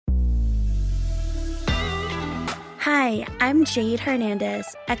Hi, I'm Jade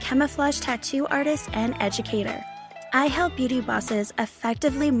Hernandez, a camouflage tattoo artist and educator. I help beauty bosses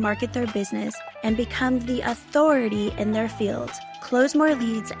effectively market their business and become the authority in their field, close more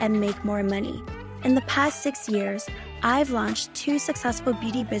leads, and make more money. In the past 6 years, I've launched 2 successful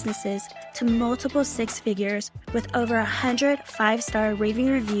beauty businesses to multiple 6 figures with over 100 5-star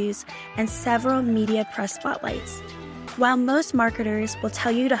raving reviews and several media press spotlights. While most marketers will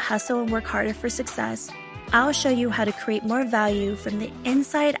tell you to hustle and work harder for success, I'll show you how to create more value from the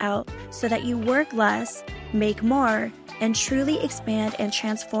inside out so that you work less, make more, and truly expand and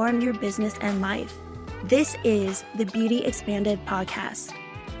transform your business and life. This is the Beauty Expanded podcast.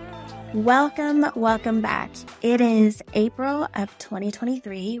 Welcome back. It is April of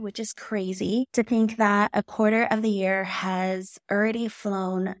 2023, which is crazy to think that a quarter of the year has already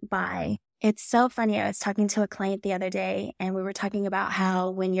flown by. It's so funny. I was talking to a client the other day, and we were talking about how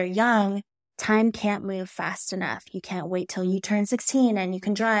when you're young, time can't move fast enough. You can't wait till you turn 16 and you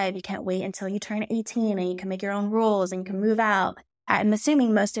can drive. You can't wait until you turn 18 and you can make your own rules and you can move out. I'm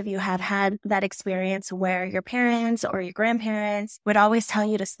assuming most of you have had that experience where your parents or your grandparents would always tell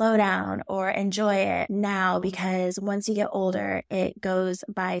you to slow down or enjoy it now, because once you get older, it goes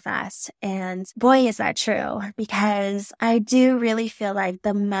by fast. And boy, is that true, because I do really feel like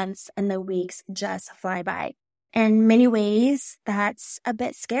the months and the weeks just fly by. In many ways, that's a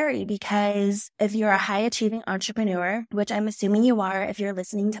bit scary, because if you're a high-achieving entrepreneur, which I'm assuming you are if you're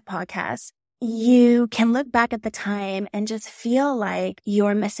listening to podcasts, you can look back at the time and just feel like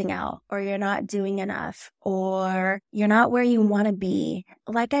you're missing out, or you're not doing enough, or you're not where you want to be.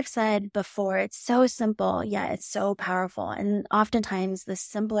 Like I've said before, it's so simple, yet it's so powerful. And oftentimes, the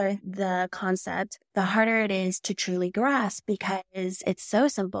simpler the concept, the harder it is to truly grasp, because it's so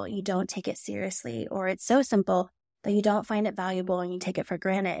simple, you don't take it seriously, or it's so simple that you don't find it valuable and you take it for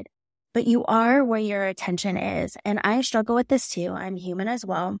granted. But you are where your attention is. And I struggle with this too. I'm human as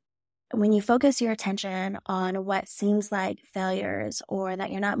well. When you focus your attention on what seems like failures, or that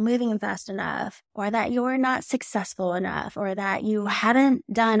you're not moving fast enough, or that you're not successful enough, or that you haven't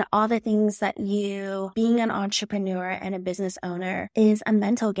done all the things that being an entrepreneur and a business owner is a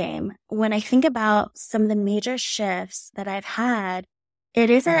mental game. When I think about some of the major shifts that I've had, it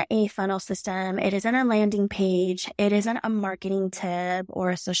isn't a funnel system. It isn't a landing page. It isn't a marketing tip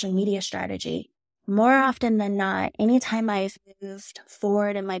or a social media strategy. More often than not, anytime I've moved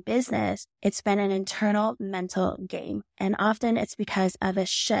forward in my business, it's been an internal mental game. And often it's because of a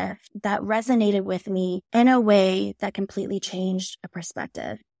shift that resonated with me in a way that completely changed a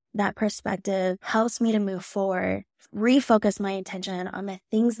perspective. That perspective helps me to move forward, refocus my attention on the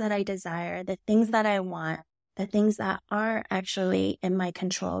things that I desire, the things that I want, the things that aren't actually in my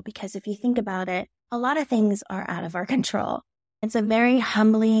control. Because if you think about it, a lot of things are out of our control. It's a very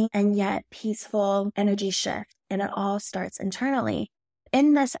humbling and yet peaceful energy shift, and it all starts internally.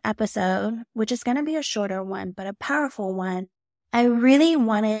 In this episode, which is going to be a shorter one, but a powerful one, I really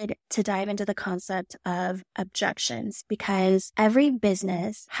wanted to dive into the concept of objections, because every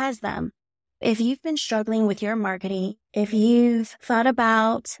business has them. If you've been struggling with your marketing, if you've thought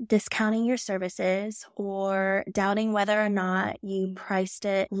about discounting your services, or doubting whether or not you priced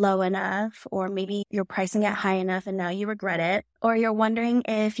it low enough, or maybe you're pricing it high enough and now you regret it, or you're wondering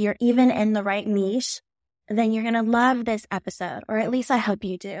if you're even in the right niche, then you're going to love this episode, or at least I hope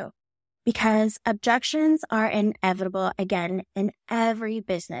you do. Because objections are inevitable, again, in every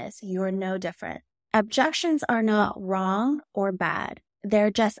business. You're no different. Objections are not wrong or bad.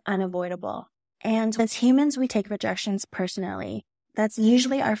 They're just unavoidable. And as humans, we take rejections personally. That's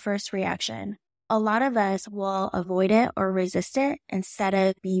usually our first reaction. A lot of us will avoid it or resist it instead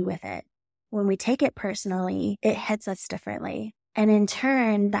of be with it. When we take it personally, it hits us differently. And in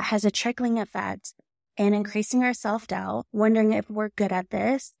turn, that has a trickling effect in increasing our self-doubt, wondering if we're good at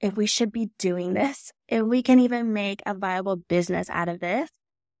this, if we should be doing this, if we can even make a viable business out of this.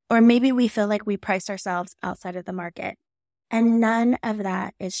 Or maybe we feel like we priced ourselves outside of the market. And none of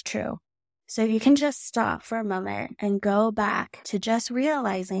that is true. So you can just stop for a moment and go back to just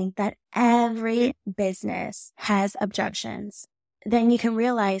realizing that every business has objections. Then you can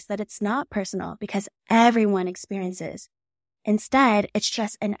realize that it's not personal, because everyone experiences. Instead, it's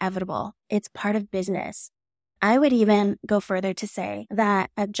just inevitable. It's part of business. I would even go further to say that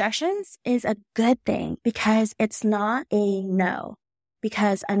objections is a good thing, because it's not a no.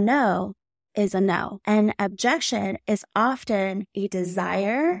 Because a no is a no. An objection is often a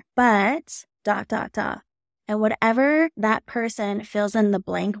desire, but ... And whatever that person fills in the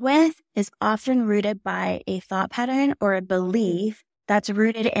blank with is often rooted by a thought pattern or a belief that's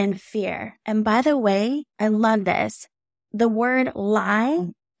rooted in fear. And by the way, I love this. The word lie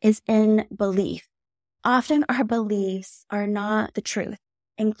is in belief. Often our beliefs are not the truth,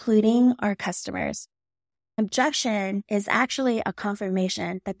 including our customers. Objection is actually a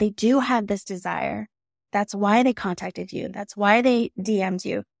confirmation that they do have this desire. That's why they contacted you. That's why they DM'd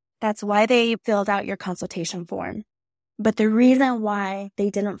you. That's why they filled out your consultation form. But the reason why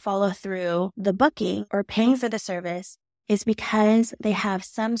they didn't follow through the booking or paying for the service is because they have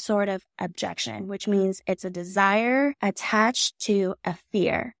some sort of objection, which means it's a desire attached to a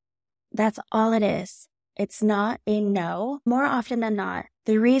fear. That's all it is. It's not a no. More often than not,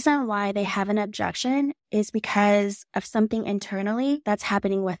 the reason why they have an objection is because of something internally that's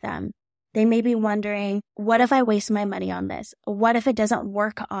happening with them. They may be wondering, what if I waste my money on this? What if it doesn't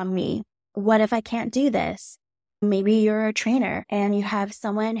work on me? What if I can't do this? Maybe you're a trainer and you have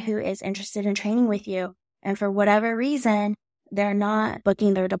someone who is interested in training with you, and for whatever reason, they're not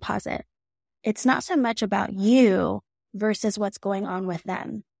booking their deposit. It's not so much about you versus what's going on with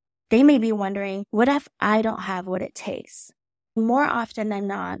them. They may be wondering, what if I don't have what it takes? More often than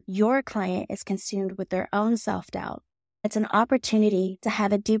not, your client is consumed with their own self-doubt. It's an opportunity to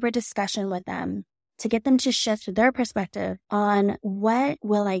have a deeper discussion with them, to get them to shift their perspective on what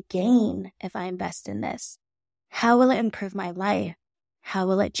will I gain if I invest in this? How will it improve my life? How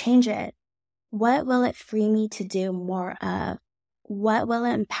will it change it? What will it free me to do more of? What will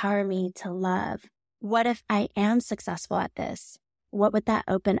it empower me to love? What if I am successful at this? What would that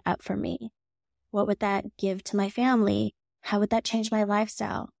open up for me? What would that give to my family? How would that change my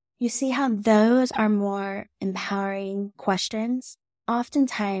lifestyle? You see how those are more empowering questions?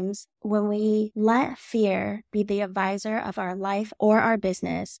 Oftentimes, when we let fear be the advisor of our life or our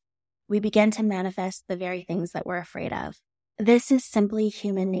business, we begin to manifest the very things that we're afraid of. This is simply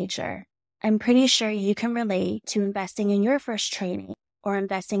human nature. I'm pretty sure you can relate to investing in your first training, or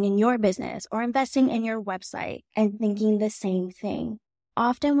investing in your business, or investing in your website and thinking the same thing.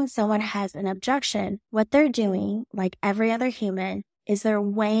 Often when someone has an objection, what they're doing, like every other human, is they're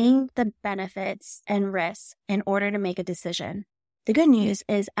weighing the benefits and risks in order to make a decision. The good news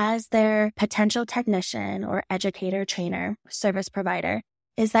is, as their potential technician or educator, trainer, service provider,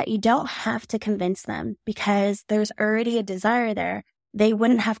 is that you don't have to convince them because there's already a desire there. They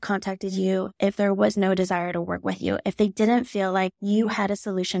wouldn't have contacted you if there was no desire to work with you, if they didn't feel like you had a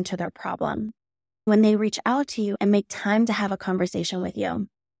solution to their problem. When they reach out to you and make time to have a conversation with you,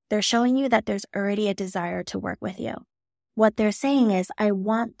 they're showing you that there's already a desire to work with you. What they're saying is, I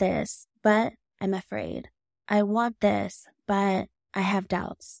want this, but I'm afraid. I want this, but I have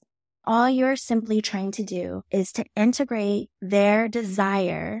doubts. All you're simply trying to do is to integrate their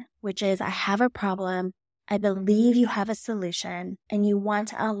desire, which is, I have a problem, I believe you have a solution, and you want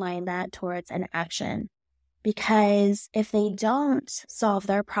to align that towards an action. Because if they don't solve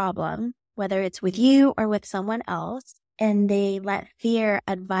their problem, whether it's with you or with someone else, and they let fear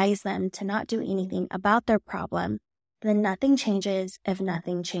advise them to not do anything about their problem, then nothing changes if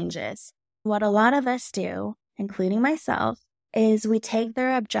nothing changes. What a lot of us do, including myself, is we take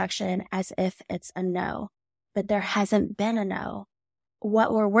their objection as if it's a no, but there hasn't been a no.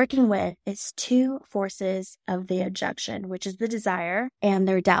 What we're working with is two forces of the objection, which is the desire, and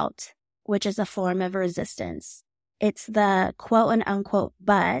their doubt, which is a form of resistance. It's the quote and unquote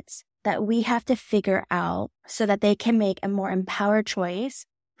but that we have to figure out so that they can make a more empowered choice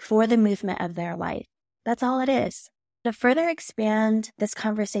for the movement of their life. That's all it is. To further expand this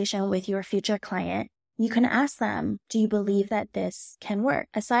conversation with your future client, you can ask them, do you believe that this can work?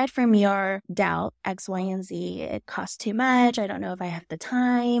 Aside from your doubt, X, Y, and Z, it costs too much, I don't know if I have the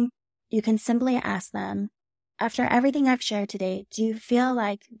time, you can simply ask them, after everything I've shared today, do you feel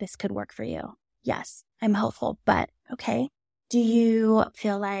like this could work for you? Yes, I'm hopeful, but okay. Do you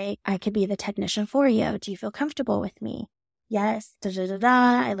feel like I could be the technician for you? Do you feel comfortable with me? Yes,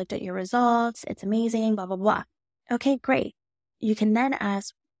 I looked at your results, it's amazing, blah, blah, blah. Okay, great. You can then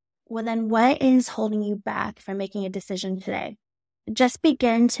ask, well, then what is holding you back from making a decision today? Just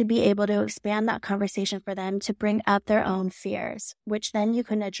begin to be able to expand that conversation for them to bring up their own fears, which then you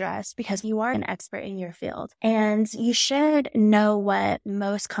can address because you are an expert in your field. And you should know what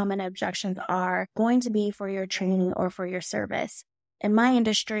most common objections are going to be for your training or for your service. In my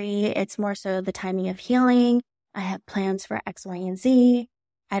industry, it's more so the timing of healing. I have plans for X, Y, and Z.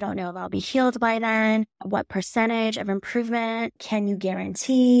 I don't know if I'll be healed by then. What percentage of improvement can you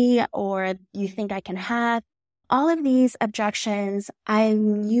guarantee or you think I can have? All of these objections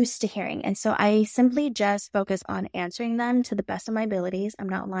I'm used to hearing. And so I simply just focus on answering them to the best of my abilities. I'm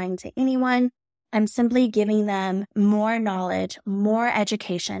not lying to anyone. I'm simply giving them more knowledge, more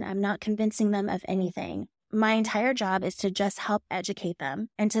education. I'm not convincing them of anything. My entire job is to just help educate them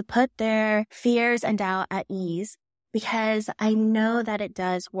and to put their fears and doubt at ease, because I know that it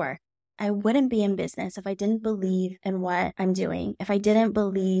does work. I wouldn't be in business if I didn't believe in what I'm doing, if I didn't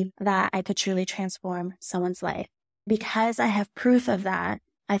believe that I could truly transform someone's life. Because I have proof of that,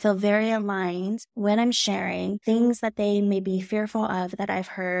 I feel very aligned when I'm sharing things that they may be fearful of that I've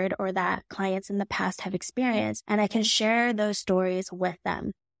heard or that clients in the past have experienced, and I can share those stories with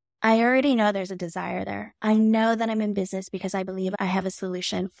them. I already know there's a desire there. I know that I'm in business because I believe I have a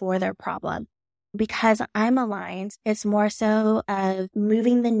solution for their problem. Because I'm aligned, it's more so of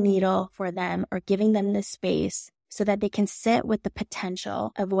moving the needle for them or giving them the space so that they can sit with the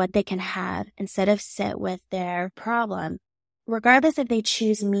potential of what they can have instead of sit with their problem. Regardless if they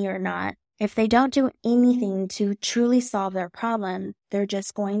choose me or not, if they don't do anything to truly solve their problem, they're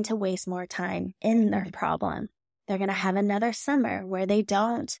just going to waste more time in their problem. They're going to have another summer where they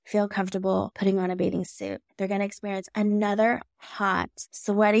don't feel comfortable putting on a bathing suit. They're going to experience another hot,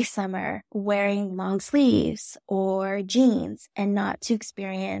 sweaty summer wearing long sleeves or jeans and not to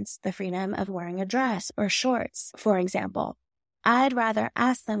experience the freedom of wearing a dress or shorts, for example. I'd rather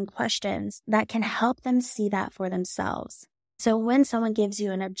ask them questions that can help them see that for themselves. So when someone gives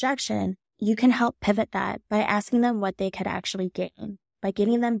you an objection, you can help pivot that by asking them what they could actually gain, by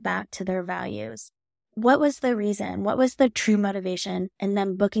getting them back to their values. What was the reason? What was the true motivation in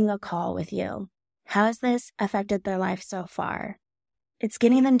them booking a call with you? How has this affected their life so far? It's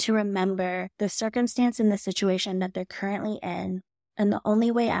getting them to remember the circumstance and the situation that they're currently in, and the only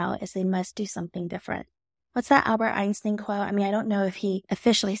way out is they must do something different. What's that Albert Einstein quote? I mean, I don't know if he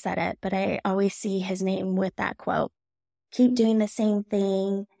officially said it, but I always see his name with that quote. Keep doing the same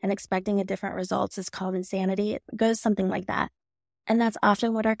thing and expecting a different results is called insanity. It goes something like that. And that's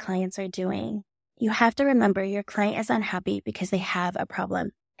often what our clients are doing. You have to remember your client is unhappy because they have a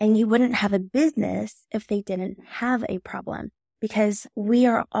problem. And you wouldn't have a business if they didn't have a problem, because we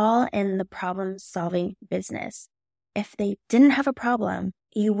are all in the problem-solving business. If they didn't have a problem,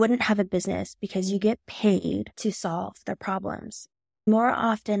 you wouldn't have a business because you get paid to solve their problems. More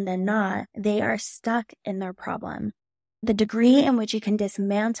often than not, they are stuck in their problem. The degree in which you can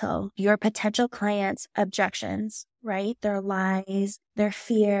dismantle your potential clients' objections, right? Their lies, their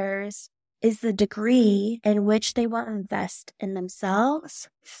fears, is the degree in which they will invest in themselves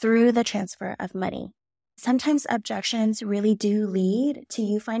through the transfer of money. Sometimes objections really do lead to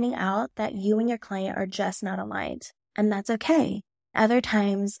you finding out that you and your client are just not aligned, and that's okay. Other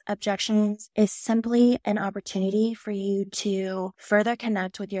times, objections is simply an opportunity for you to further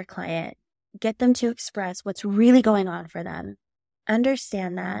connect with your client, get them to express what's really going on for them,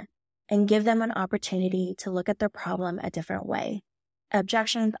 understand that, and give them an opportunity to look at their problem a different way.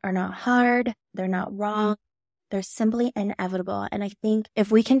 Objections are not hard, they're not wrong, they're simply inevitable. And I think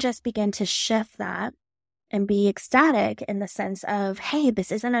if we can just begin to shift that and be ecstatic in the sense of, hey,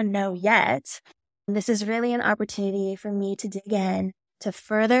 this isn't a no yet. This is really an opportunity for me to dig in, to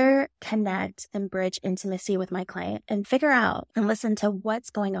further connect and bridge intimacy with my client and figure out and listen to what's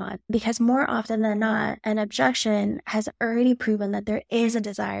going on. Because more often than not, an objection has already proven that there is a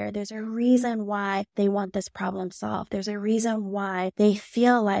desire. There's a reason why they want this problem solved. There's a reason why they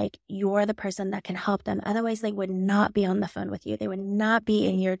feel like you're the person that can help them. Otherwise, they would not be on the phone with you. They would not be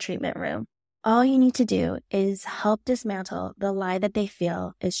in your treatment room. All you need to do is help dismantle the lie that they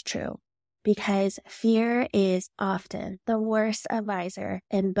feel is true. Because fear is often the worst advisor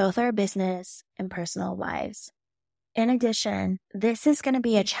in both our business and personal lives. In addition, this is going to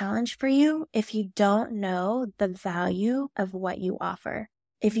be a challenge for you if you don't know the value of what you offer.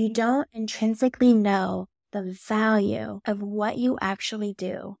 If you don't intrinsically know the value of what you actually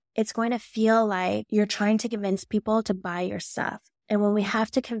do, it's going to feel like you're trying to convince people to buy your stuff. And when we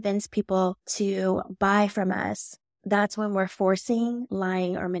have to convince people to buy from us, that's when we're forcing,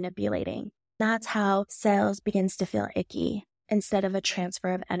 lying, or manipulating. That's how sales begins to feel icky instead of a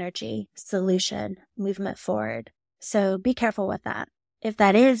transfer of energy, solution, movement forward. So be careful with that. If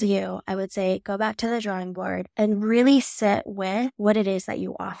that is you, I would say go back to the drawing board and really sit with what it is that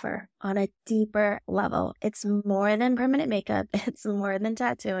you offer on a deeper level. It's more than permanent makeup. It's more than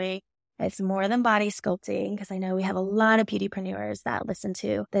tattooing. It's more than body sculpting, because I know we have a lot of beautypreneurs that listen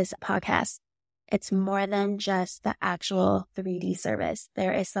to this podcast. It's more than just the actual 3D service.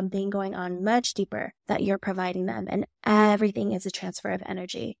 There is something going on much deeper that you're providing them, and everything is a transfer of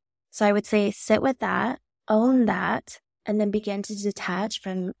energy. So I would say sit with that, own that, and then begin to detach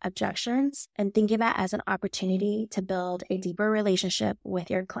from objections and think of that as an opportunity to build a deeper relationship with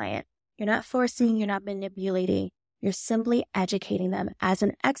your client. You're not forcing, you're not manipulating. You're simply educating them as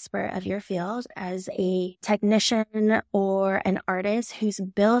an expert of your field, as a technician or an artist who's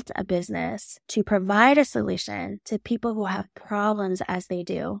built a business to provide a solution to people who have problems as they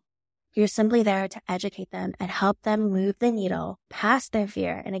do. You're simply there to educate them and help them move the needle past their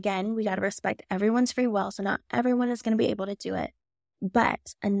fear. And again, we got to respect everyone's free will. So not everyone is going to be able to do it.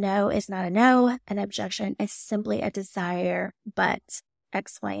 But a no is not a no. An objection is simply a desire, but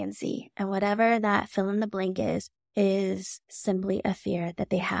X, Y, and Z. And whatever that fill in the blank is simply a fear that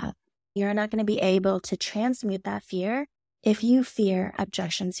they have. You're not going to be able to transmute that fear if you fear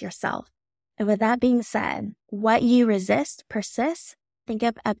objections yourself. And with that being said, what you resist persists. Think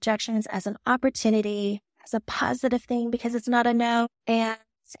of objections as an opportunity, as a positive thing, because it's not a no, and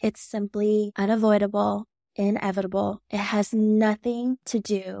it's simply unavoidable, inevitable. It has nothing to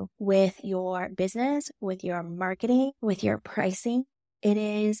do with your business, with your marketing, with your pricing. It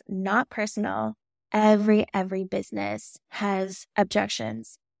is not personal. Every business has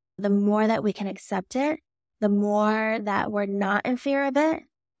objections. The more that we can accept it, the more that we're not in fear of it,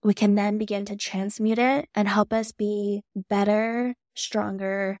 we can then begin to transmute it and help us be better,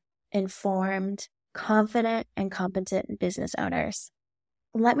 stronger, informed, confident, and competent business owners.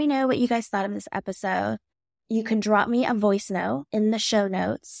 Let me know what you guys thought of this episode. You can drop me a voice note in the show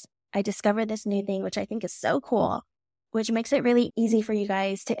notes. I discovered this new thing, which I think is so cool, which makes it really easy for you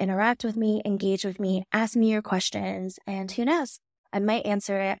guys to interact with me, engage with me, ask me your questions, and who knows, I might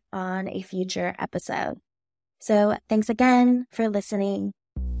answer it on a future episode. So thanks again for listening.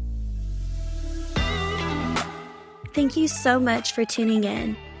 Thank you so much for tuning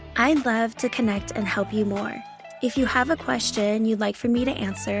in. I'd love to connect and help you more. If you have a question you'd like for me to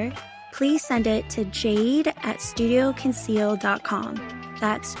answer, please send it to jade@studioconceal.com.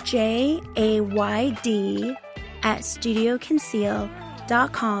 That's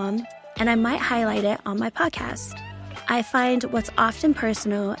JAYD@studioconceal.com, and I might highlight it on my podcast. I find what's often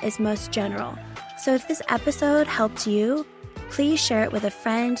personal is most general. So if this episode helped you, please share it with a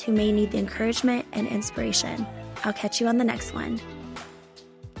friend who may need the encouragement and inspiration. I'll catch you on the next one.